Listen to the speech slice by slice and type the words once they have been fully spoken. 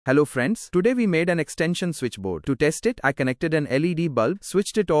Hello friends, today we made an extension switchboard. To test it, I connected an LED bulb,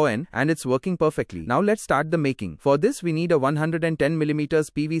 switched it on, and it's working perfectly. Now let's start the making. For this we need a 110mm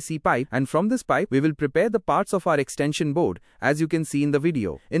PVC pipe, and from this pipe we will prepare the parts of our extension board, as you can see in the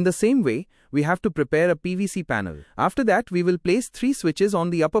video. In the same way, we have to prepare a PVC panel. After that, we will place 3 switches on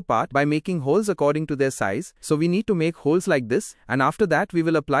the upper part by making holes according to their size. So we need to make holes like this, and after that we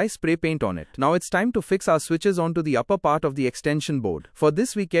will apply spray paint on it. Now it's time to fix our switches onto the upper part of the extension board. For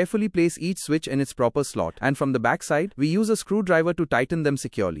this we carefully place each switch in its proper slot, and from the back side, we use a screwdriver to tighten them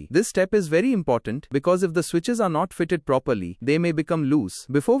securely. This step is very important because if the switches are not fitted properly, they may become loose.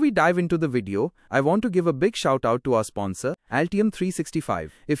 Before we dive into the video, I want to give a big shout out to our sponsor, Altium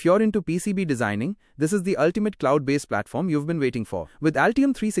 365. If you're into PCB designing, this is the ultimate cloud-based platform you've been waiting for. With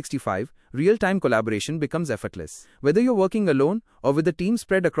Altium 365, real-time collaboration becomes effortless. Whether you're working alone or with a team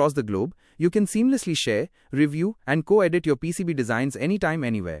spread across the globe, you can seamlessly share, review, and co-edit your PCB designs anytime,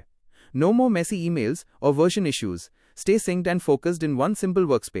 anywhere. No more messy emails or version issues. Stay synced and focused in one simple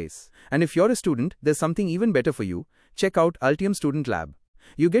workspace. And if you're a student, there's something even better for you. Check out Altium Student Lab.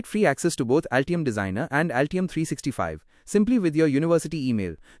 You get free access to both Altium Designer and Altium 365 simply with your university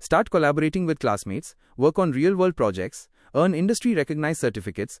email. Start collaborating with classmates, work on real-world projects, earn industry-recognized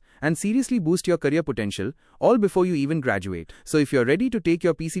certificates, and seriously boost your career potential, all before you even graduate. So if you're ready to take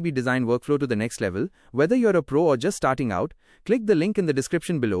your PCB design workflow to the next level, whether you're a pro or just starting out, click the link in the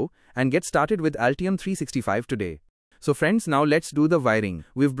description below and get started with Altium 365 today. So friends, now let's do the wiring.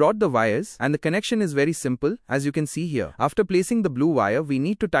 We've brought the wires, and the connection is very simple, as you can see here. After placing the blue wire, we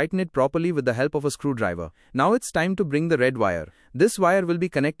need to tighten it properly with the help of a screwdriver. Now it's time to bring the red wire. This wire will be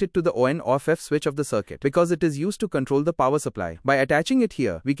connected to the on/off switch of the circuit because it is used to control the power supply. By attaching it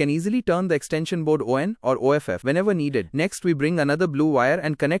here, we can easily turn the extension board on or OFF whenever needed. Next, we bring another blue wire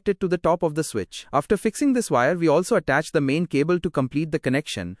and connect it to the top of the switch. After fixing this wire, we also attach the main cable to complete the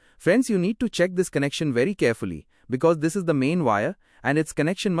connection. Friends, you need to check this connection very carefully, because this is the main wire and its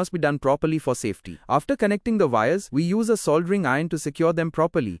connection must be done properly for safety. After connecting the wires, we use a soldering iron to secure them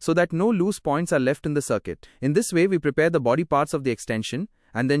properly so that no loose points are left in the circuit. In this way, we prepare the body parts of the extension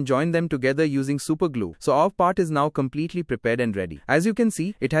and then join them together using super glue. So our part is now completely prepared and ready. As you can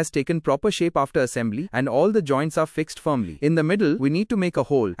see, it has taken proper shape after assembly and all the joints are fixed firmly. In the middle, we need to make a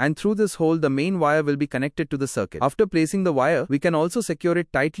hole, and through this hole the main wire will be connected to the circuit. After placing the wire, we can also secure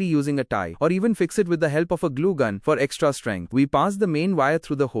it tightly using a tie or even fix it with the help of a glue gun for extra strength. We pass the main wire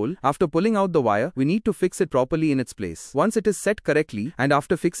through the hole. After pulling out the wire, we need to fix it properly in its place. Once it is set correctly and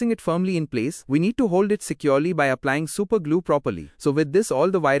after fixing it firmly in place, we need to hold it securely by applying super glue properly. So with this, all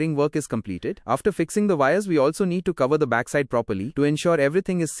the wiring work is completed. After fixing the wires, we also need to cover the backside properly to ensure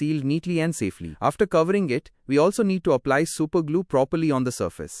everything is sealed neatly and safely. After covering it, we also need to apply super glue properly on the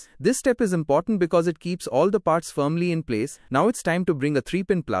surface. This step is important because it keeps all the parts firmly in place. Now it's time to bring a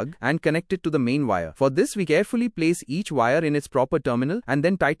 3-pin plug and connect it to the main wire. For this, we carefully place each wire in its proper terminal and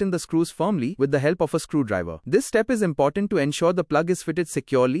then tighten the screws firmly with the help of a screwdriver. This step is important to ensure the plug is fitted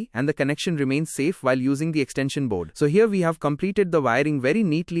securely and the connection remains safe while using the extension board. So here we have completed the wiring very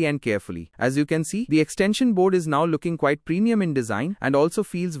neatly and carefully. As you can see, the extension board is now looking quite premium in design and also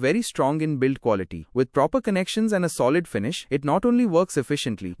feels very strong in build quality. With proper connections and a solid finish, it not only works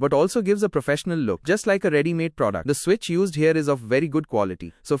efficiently but also gives a professional look, just like a ready-made product. The switch used here is of very good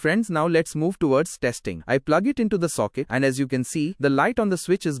quality. So friends, now let's move towards testing. I plug it into the socket, and as you can see, the light on the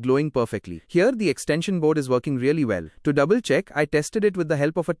switch is glowing perfectly. Here the extension board is working really well. To double check, I tested it with the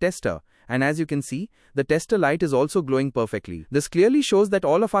help of a tester, and as you can see, the tester light is also glowing perfectly. This clearly shows that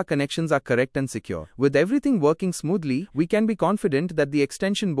all of our connections are correct and secure. With everything working smoothly, we can be confident that the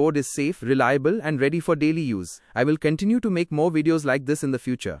extension board is safe, reliable, and ready for daily use. I will continue to make more videos like this in the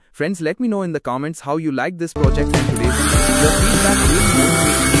future. Friends, let me know in the comments how you like this project and today's video. Your feedback really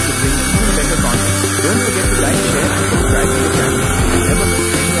motivates me to bring even better content. Don't forget to like, share, and subscribe to the channel to never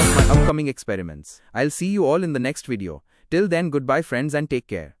miss any of my upcoming experiments. I'll see you all in the next video. Till then, goodbye friends and take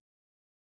care.